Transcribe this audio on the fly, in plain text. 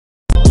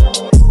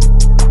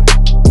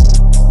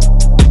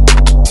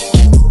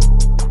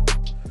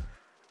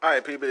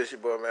Alright, people, it's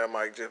your boy, man,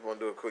 Mike. Just want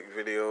to do a quick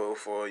video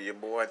for your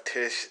boy,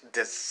 Tejsh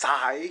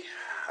Desai.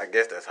 I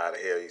guess that's how the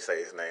hell you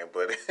say his name,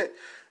 but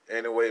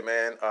anyway,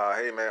 man,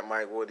 hey, man,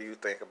 Mike, what do you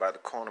think about the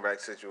cornerback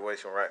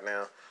situation right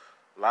now?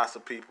 Lots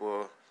of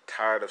people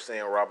tired of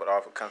seeing Robert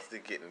Alford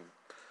constantly getting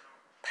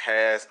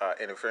pass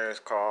interference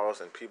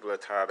calls, and people are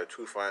tired of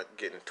Trufant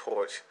getting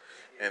torched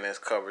in his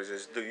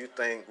coverages. Do you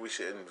think we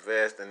should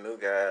invest in new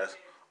guys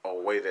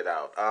or wait it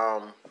out?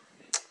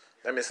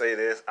 Let me say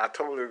this. I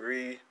totally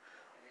agree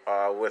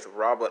with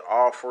Robert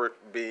Alford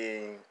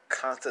being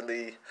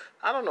constantly,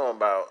 I don't know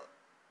about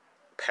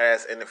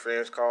pass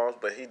interference calls,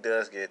 but he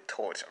does get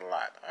torched a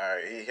lot. All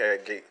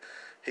right,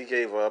 he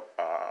gave up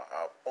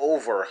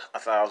over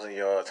 1,000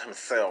 yards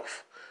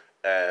himself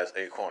as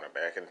a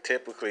cornerback, and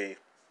typically,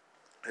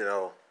 you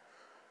know,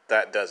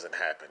 that doesn't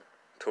happen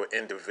to an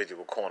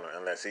individual corner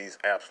unless he's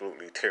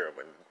absolutely terrible.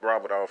 And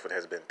Robert Alford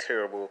has been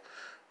terrible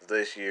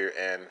this year,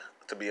 and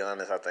to be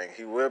honest, I think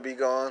he will be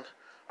gone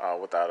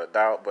without a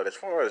doubt. But as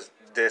far as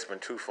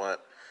Desmond Trufant,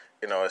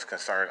 is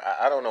concerned,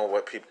 I don't know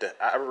what people.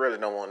 I really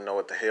don't want to know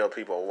what the hell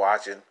people are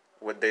watching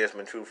with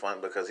Desmond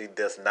Trufant, because he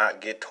does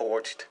not get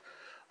torched.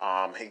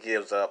 He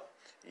gives up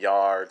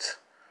yards.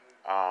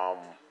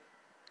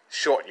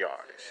 Short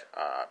yardage.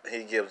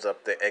 He gives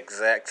up the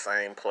exact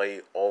same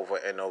play over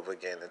and over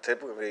again. And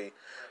typically,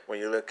 when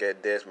you look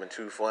at Desmond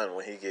Trufant,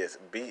 when he gets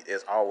beat,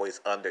 it's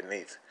always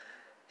underneath.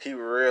 He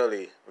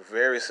really,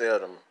 very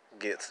seldom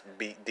gets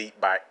beat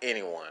deep by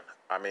anyone.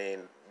 I mean,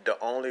 the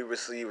only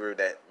receiver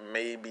that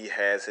maybe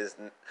has his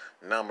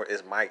number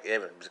is Mike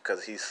Evans,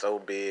 because he's so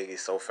big,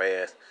 he's so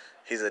fast,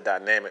 he's a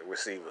dynamic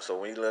receiver. So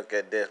when you look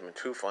at Desmond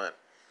Trufant,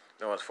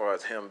 as far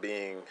as him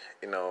being,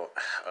 a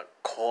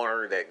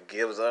corner that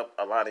gives up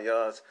a lot of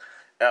yards,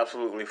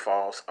 absolutely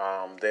false.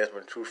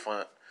 Desmond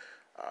Trufant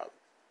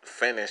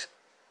finished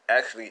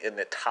actually in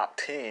the top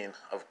 10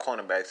 of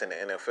cornerbacks in the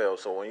NFL.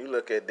 So when you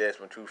look at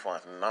Desmond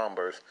Trufant's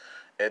numbers,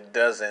 it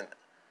doesn't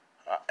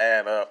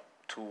add up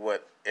to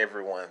what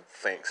everyone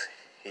thinks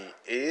he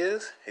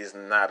is. He's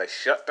not a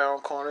shutdown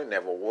corner,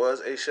 never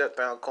was a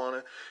shutdown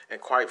corner, and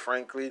quite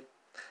frankly,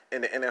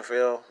 in the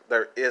NFL,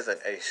 there isn't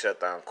a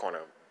shutdown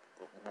corner.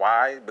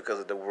 Why? Because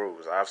of the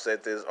rules. I've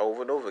said this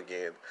over and over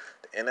again.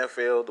 The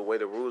NFL, the way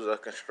the rules are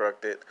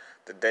constructed,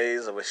 the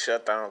days of a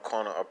shutdown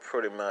corner are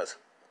pretty much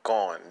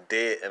gone,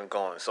 dead and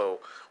gone. So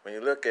when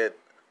you look at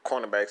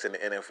cornerbacks in the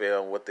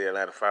NFL with the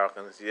Atlanta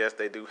Falcons, yes,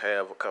 they do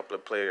have a couple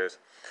of players,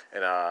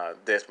 and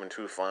Desmond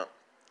Trufant.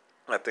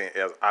 I think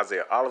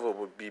Isaiah Oliver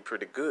would be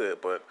pretty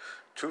good, but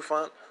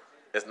Trufant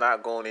is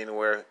not going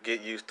anywhere.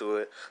 Get used to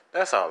it.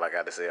 That's all I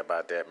got to say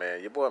about that,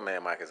 man. Your boy,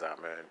 man, Mike is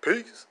out, man.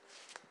 Peace.